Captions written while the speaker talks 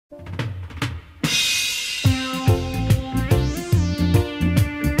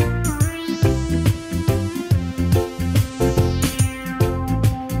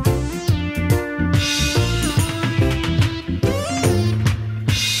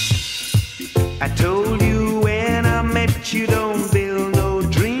that you don't build no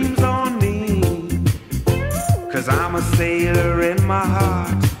dreams on me, 'cause I'm a sailor in my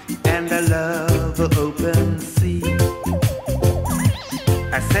heart and I love the open sea.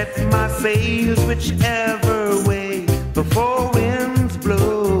 I set my sails whichever way the four winds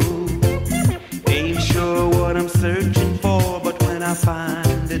blow. Ain't sure what I'm searching for, but when I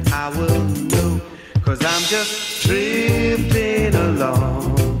find it I will know, 'cause I'm just drifting along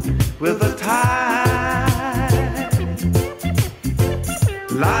with the tide.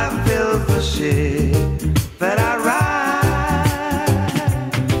 Life fills the ship that I ride.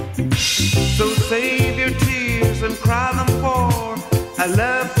 So save your tears and cry them for I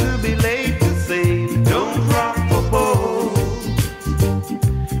love to be late to say, don't rock the boat,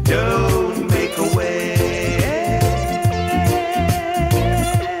 don't make a way.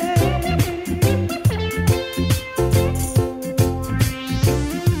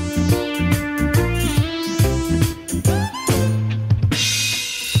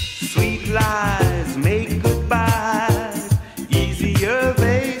 Sweet lies make goodbyes easier,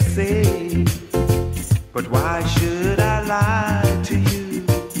 they say, but why should I lie to you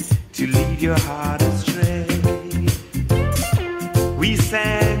to lead your heart astray? We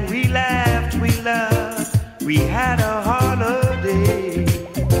sang, we laughed, we loved, we had a holiday.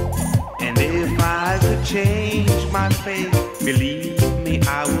 And if I could change my fate, believe me,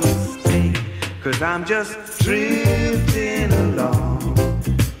 I would stay, 'cause I'm just drifting along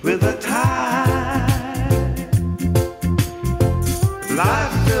with the tide.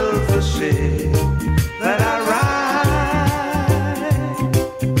 Life fills the ship that I ride.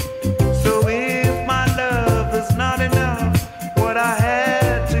 So if my love is not enough, what I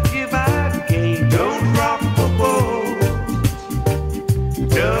had to give I gave. Don't rock the boat,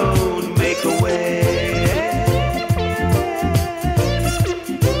 don't make a way.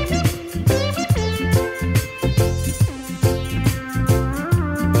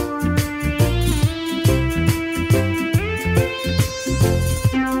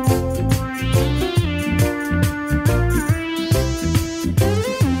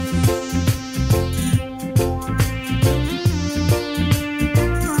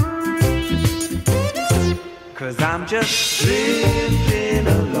 'Cause I'm just